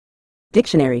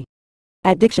Dictionary.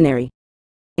 At dictionary.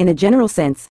 In a general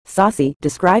sense, saucy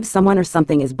describes someone or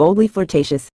something as boldly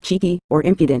flirtatious, cheeky, or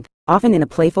impudent, often in a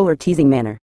playful or teasing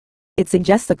manner. It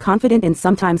suggests a confident and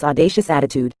sometimes audacious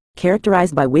attitude,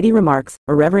 characterized by witty remarks,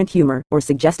 irreverent humor, or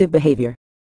suggestive behavior.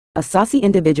 A saucy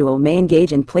individual may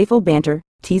engage in playful banter,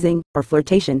 teasing, or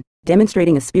flirtation,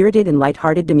 demonstrating a spirited and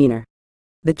lighthearted demeanor.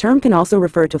 The term can also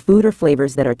refer to food or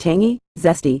flavors that are tangy,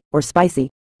 zesty, or spicy,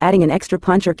 adding an extra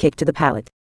punch or kick to the palate.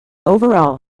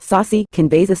 Overall, saucy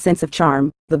conveys a sense of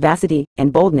charm, vivacity,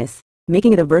 and boldness,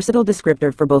 making it a versatile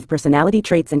descriptor for both personality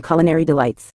traits and culinary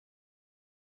delights.